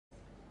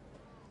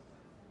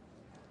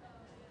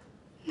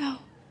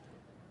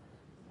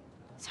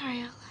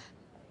Sorry,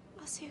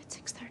 I'll see you at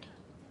 6:30.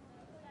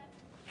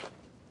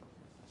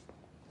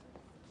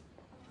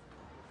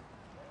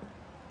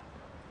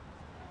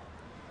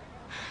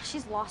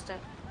 She's lost it.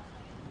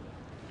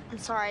 I'm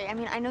sorry. I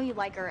mean, I know you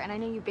like her, and I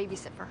know you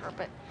babysit for her,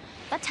 but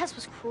that test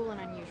was cruel and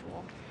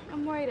unusual.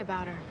 I'm worried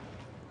about her.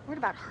 Worried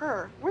about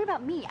her? Worried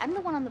about me? I'm the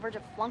one on the verge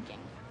of flunking.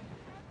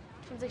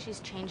 Seems like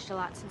she's changed a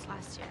lot since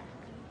last year.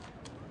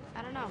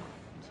 I don't know.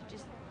 She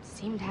just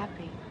seemed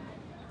happy.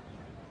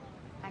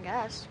 I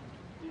guess.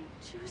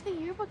 She was the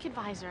yearbook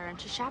advisor, and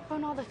she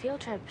chaperoned all the field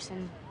trips,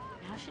 and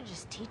now she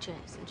just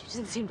teaches, and she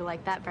doesn't seem to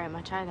like that very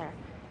much either.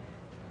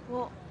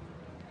 Well,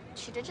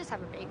 she did just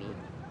have a baby.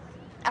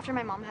 After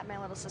my mom had my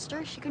little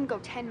sister, she couldn't go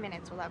 10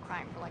 minutes without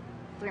crying for like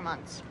 3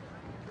 months.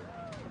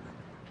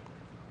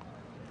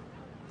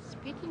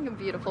 Speaking of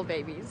beautiful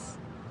babies,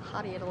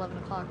 hottie at 11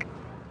 o'clock.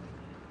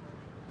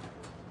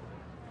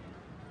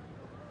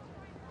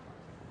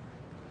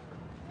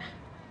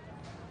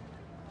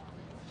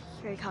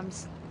 Here he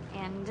comes,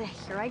 and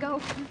here I go.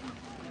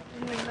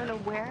 No,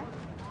 where?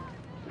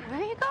 Where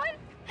are you going?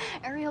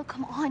 Ariel,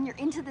 come on, you're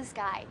into this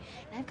guy.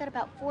 And I've got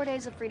about 4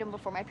 days of freedom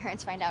before my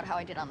parents find out how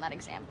I did on that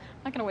exam.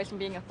 I'm not gonna waste him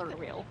being a third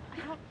wheel.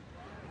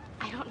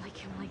 I don't like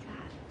him like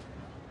that.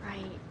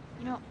 Right.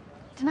 You know,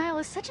 denial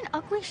is such an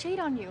ugly shade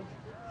on you.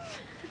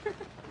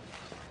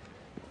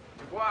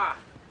 Wow.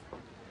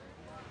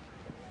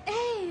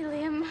 Hey,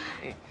 Liam.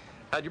 Hey,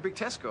 how'd your big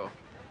test go?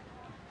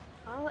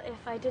 Well,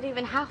 if I did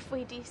even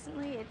halfway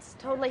decently, it's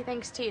totally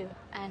thanks to you.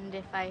 And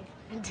if I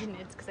didn't,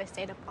 it's because I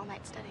stayed up all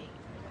night studying.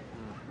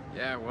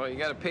 Yeah, well, you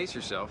gotta pace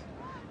yourself.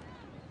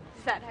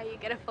 Is that how you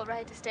get a full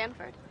ride to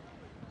Stanford?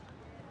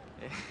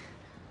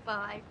 Well,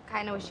 I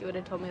kind of wish you would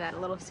have told me that a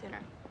little sooner.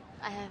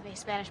 I have a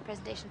Spanish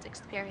presentation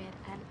 6th period,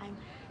 and I'm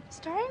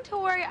starting to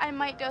worry I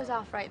might doze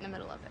off right in the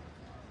middle of it.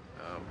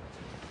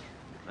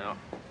 No,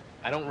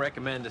 I don't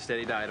recommend a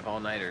steady diet of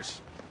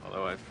all-nighters,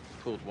 although I've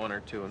pulled 1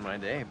 or 2 in my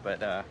day,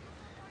 but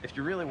if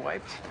you're really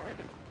wiped,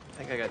 I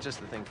think I got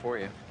just the thing for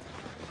you.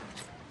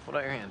 Hold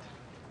out your hand.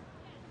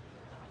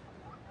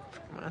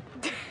 Come on.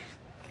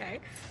 Okay.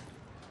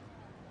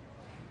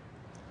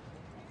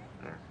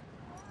 There.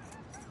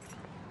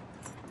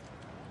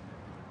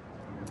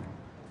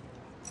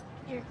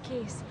 Your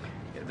keys.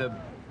 Yeah,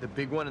 the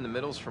big one in the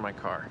middle is for my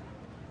car.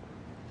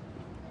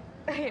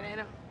 Wait, I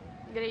don't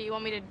get it. You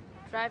want me to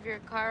drive your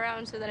car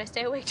around so that I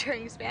stay awake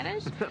during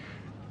Spanish?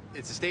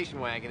 It's a station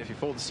wagon. If you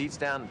fold the seats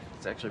down,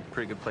 it's actually a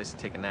pretty good place to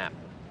take a nap.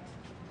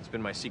 It's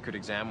been my secret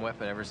exam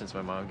weapon ever since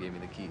my mom gave me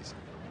the keys.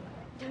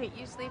 Wait,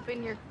 you sleep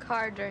in your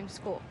car during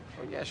school?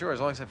 Oh, yeah, sure, as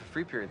long as I have a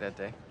free period that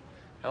day.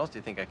 How else do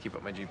you think I keep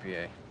up my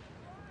GPA?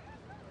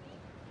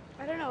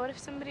 I don't know. What if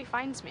somebody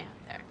finds me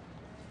out there?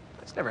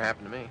 That's never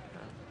happened to me.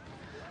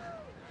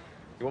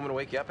 You want me to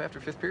wake you up after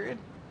 5th period?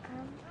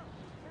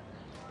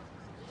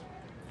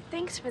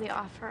 Thanks for the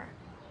offer,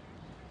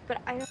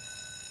 but I don't...